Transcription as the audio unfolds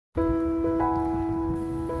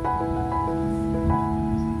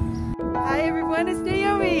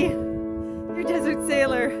Angry Desert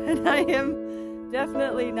Sailor, and I am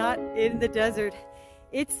definitely not in the desert.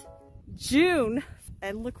 It's June,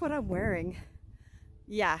 and look what I'm wearing.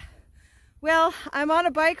 Yeah. Well, I'm on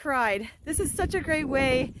a bike ride. This is such a great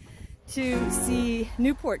way to see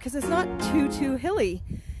Newport because it's not too hilly,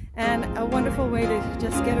 and a wonderful way to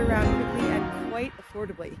just get around quickly and quite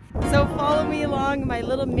affordably. So follow me along my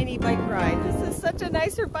little mini bike ride. This is such a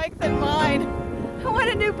nicer bike than mine. I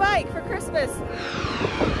want a new bike for Christmas.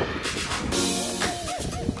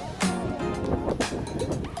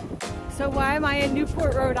 So why am I in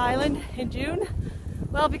Newport, Rhode Island in June?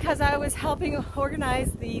 Well, because I was helping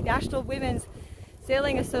organize the National Women's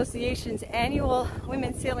Sailing Association's annual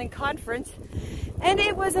Women's Sailing Conference, and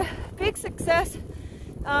it was a big success,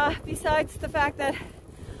 besides the fact that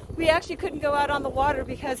we actually couldn't go out on the water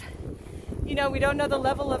because, you know, we don't know the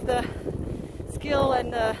level of the skill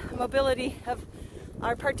and the mobility of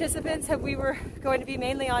our participants, and we were going to be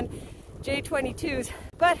mainly on J22s.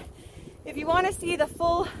 But if you want to see the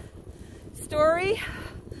full story,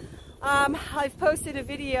 I've posted a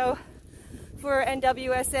video for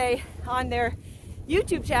NWSA on their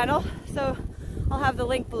YouTube channel, so I'll have the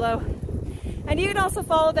link below. And you can also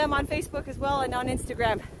follow them on Facebook as well and on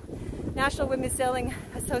Instagram, National Women's Sailing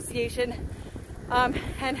Association,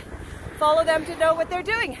 and follow them to know what they're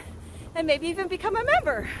doing and maybe even become a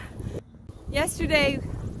member. Yesterday,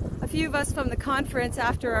 a few of us from the conference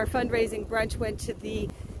after our fundraising brunch went to the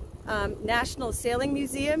National Sailing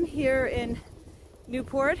Museum here in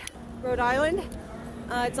Newport, Rhode Island.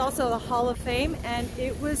 It's also the Hall of Fame, and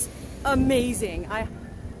it was amazing. I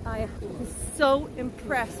was so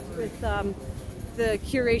impressed with the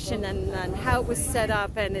curation and how it was set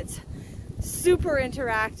up, and it's super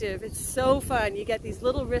interactive. It's so fun. You get these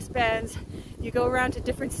little wristbands, you go around to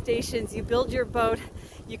different stations, you build your boat,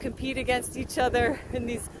 you compete against each other in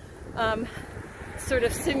these sort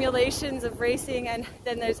of simulations of racing, and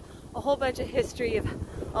then there's a whole bunch of history of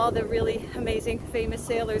all the really amazing famous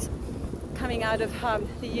sailors coming out of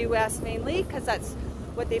the US mainly, because that's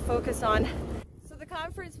what they focus on. So the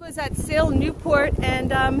conference was at Sail Newport,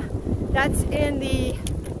 and that's in the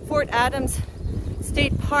Fort Adams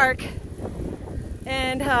State Park.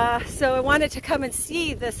 And so I wanted to come and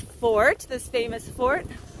see this fort, this famous fort.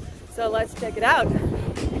 So let's check it out.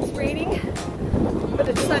 It's raining, but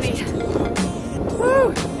it's sunny.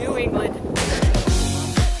 Woo! New England.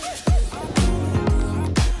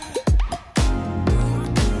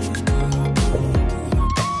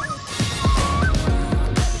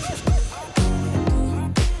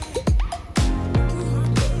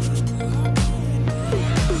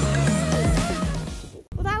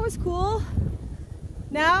 Cool.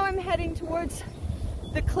 Now I'm heading towards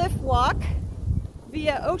the cliff walk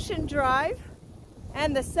via Ocean Drive,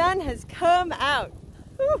 and the sun has come out.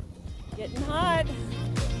 Whew, getting hot.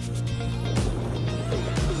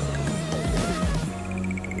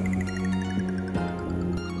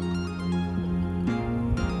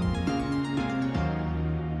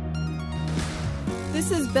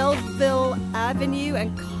 This is Belleville Avenue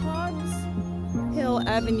and Cobbs Hill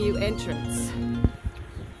Avenue entrance.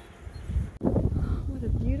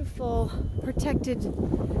 Protected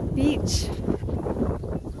beach.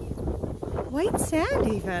 White sand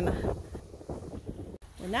even.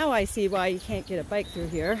 Well, now I see why you can't get a bike through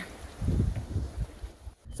here.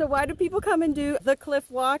 So why do people come and do the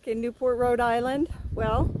cliff walk in Newport, Rhode Island?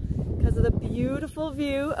 Well, because of the beautiful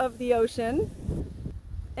view of the ocean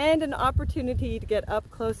and an opportunity to get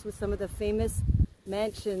up close with some of the famous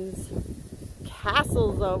mansions,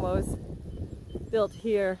 castles almost, built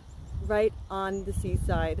here right on the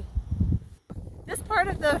seaside. This part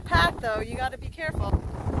of the path, though, you got to be careful.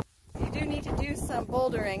 You do need to do some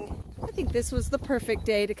bouldering. I think this was the perfect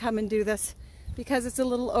day to come and do this because it's a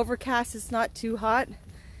little overcast, it's not too hot.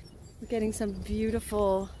 We're getting some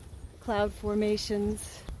beautiful cloud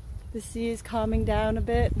formations. The sea is calming down a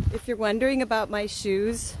bit. If you're wondering about my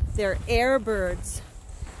shoes, they're Airbirds,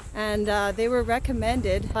 and they were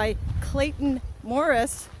recommended by Clayton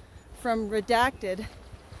Morris from Redacted,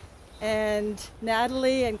 and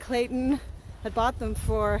Natalie and Clayton had bought them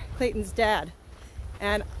for Clayton's dad.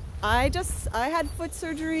 And I had foot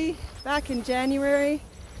surgery back in January,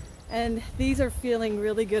 and these are feeling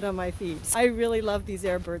really good on my feet. I really love these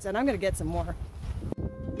Airbirds, and I'm gonna get some more.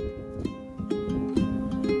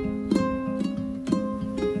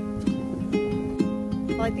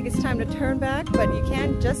 Well, I think it's time to turn back, but you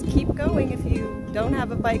can't just keep going if you don't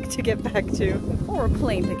have a bike to get back to, or a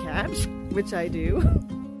plane to catch, which I do.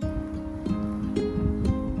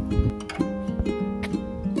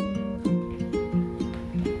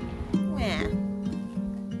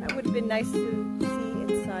 Been nice to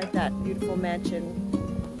see inside that beautiful mansion.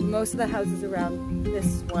 Most of the houses around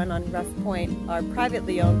this one on Rough Point are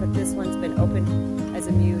privately owned, but this one's been open as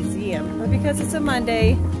a museum. But because it's a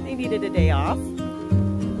Monday, they needed a day off.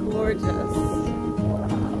 Gorgeous.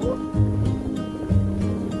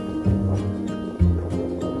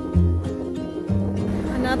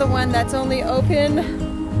 Another one that's only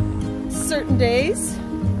open certain days.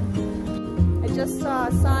 I just saw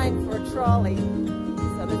a sign for a trolley,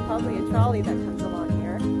 so there's probably a trolley that comes along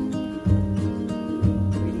here.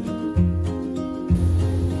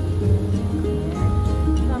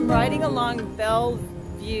 So I'm riding along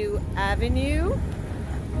Bellevue Avenue.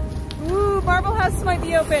 Ooh, Marble House might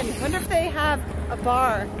be open. Wonder if they have a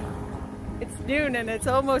bar. It's noon and it's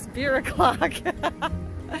almost beer o'clock.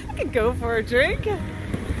 I could go for a drink.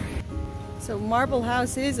 So Marble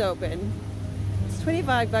House is open. It's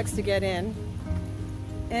 $25 to get in,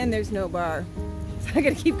 and there's no bar. So I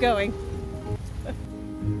gotta keep going.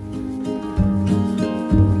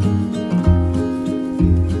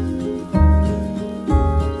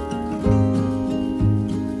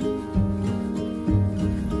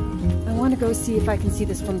 I want to go see if I can see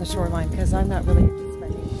this from the shoreline because I'm not really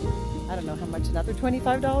spending, I don't know how much, another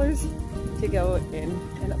 $25 to go in,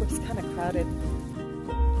 and it looks kind of crowded.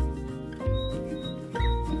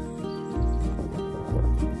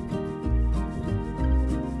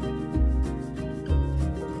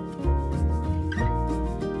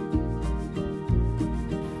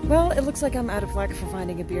 Well, it looks like I'm out of luck for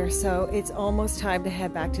finding a beer, so it's almost time to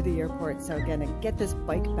head back to the airport. So I'm gonna get this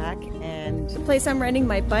bike back, and the place I'm renting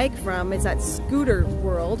my bike from is at Scooter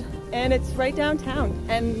World, and it's right downtown,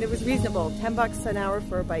 and it was reasonable, $10 an hour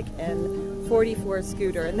for a bike and 40 for a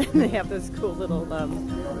scooter, and then they have those cool little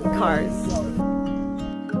cars.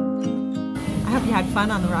 I hope you had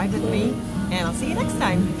fun on the ride with me, and I'll see you next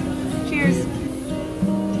time.